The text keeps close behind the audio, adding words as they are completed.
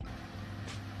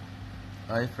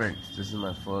Hi friends, this is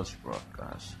my first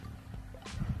broadcast.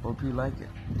 Hope you like it.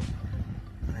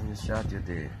 And you start your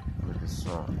day with a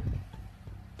song.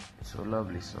 It's a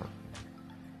lovely song.